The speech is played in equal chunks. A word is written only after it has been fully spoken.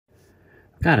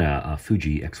Got a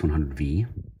Fuji X100V,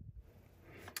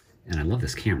 and I love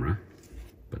this camera,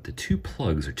 but the two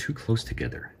plugs are too close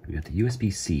together. We got the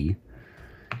USB-C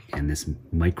and this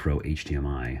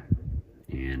Micro-HDMI,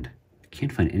 and I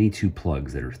can't find any two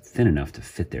plugs that are thin enough to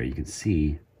fit there. You can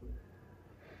see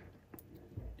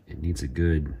it needs a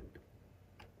good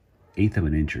 1/8 of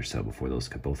an inch or so before those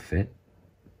could both fit.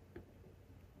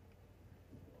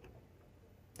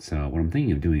 So what I'm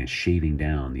thinking of doing is shaving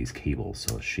down these cables.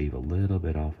 So I'll shave a little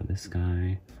bit off of this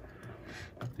guy,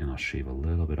 and I'll shave a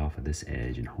little bit off of this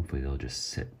edge, and hopefully they'll just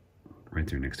sit right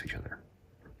there next to each other.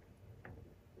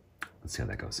 Let's see how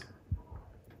that goes.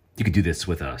 You could do this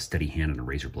with a steady hand and a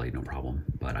razor blade, no problem,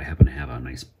 but I happen to have a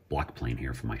nice block plane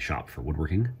here from my shop for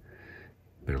woodworking.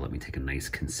 Better let me take a nice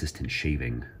consistent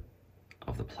shaving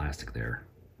of the plastic there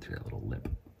through that little lip.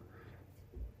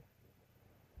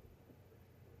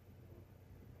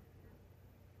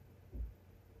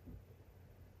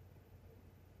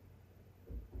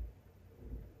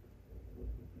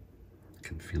 I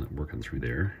can feel it working through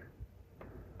there.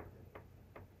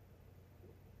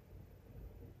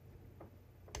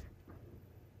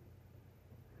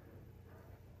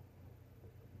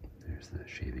 There's the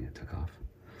shaving it took off.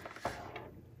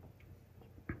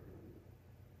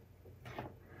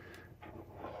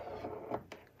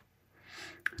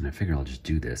 And I figure I'll just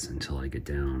do this until I get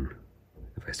down.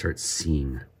 If I start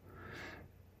seeing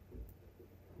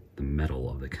the metal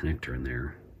of the connector in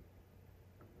there,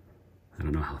 I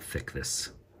don't know how thick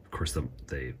this, of course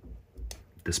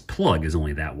this plug is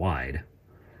only that wide,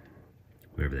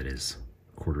 whatever that is,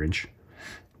 1/4 inch,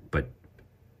 but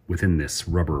within this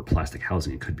rubber plastic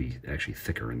housing, it could be actually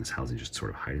thicker, and this housing is just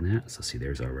sort of hiding that. So see,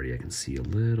 there's already, I can see a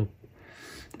little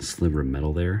sliver of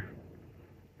metal there.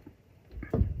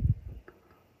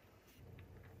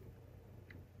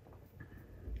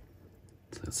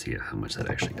 So let's see how much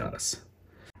that actually got us.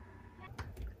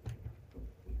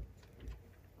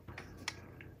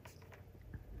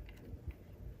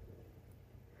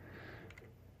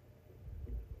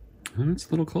 Oh, it's a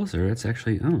little closer. It's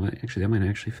actually, oh, actually that might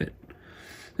actually fit.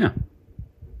 Yeah,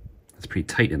 that's pretty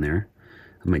tight in there.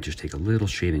 I might just take a little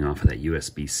shaving off of that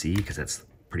USB-C because that's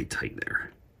pretty tight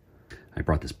there. I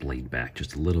brought this blade back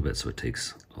just a little bit so it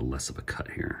takes a less of a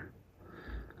cut here.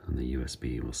 On the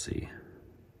USB, we'll see.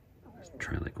 Let's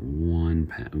try like one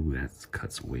pass. Ooh, that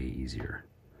cuts way easier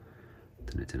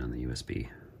than it did on the USB.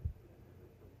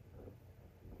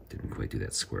 Didn't quite do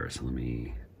that square, so let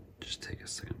me just take a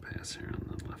second pass here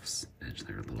on the left edge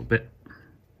there a little bit.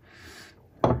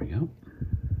 There we go.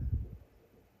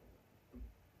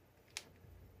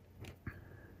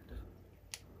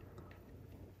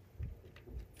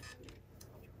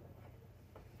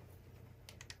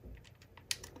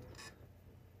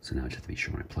 So now I just have to be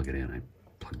sure when I plug it in, I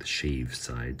plug the shave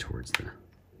side towards the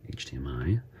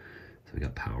HDMI. So we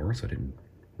got power, so I didn't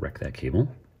wreck that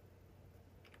cable.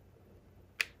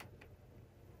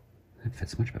 That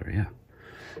fits much better, yeah.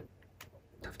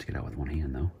 Tough to get out with one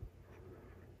hand, though.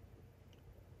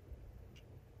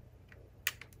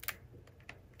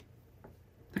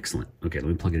 Excellent. Okay, let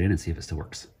me plug it in and see if it still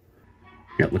works.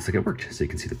 Yeah, it looks like it worked. So you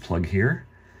can see the plug here.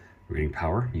 We're getting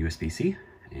power, USB-C,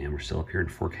 and we're still up here in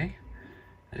 4K.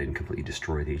 I didn't completely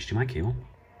destroy the HDMI cable.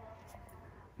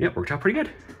 Yep, worked out pretty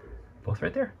good. Both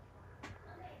right there.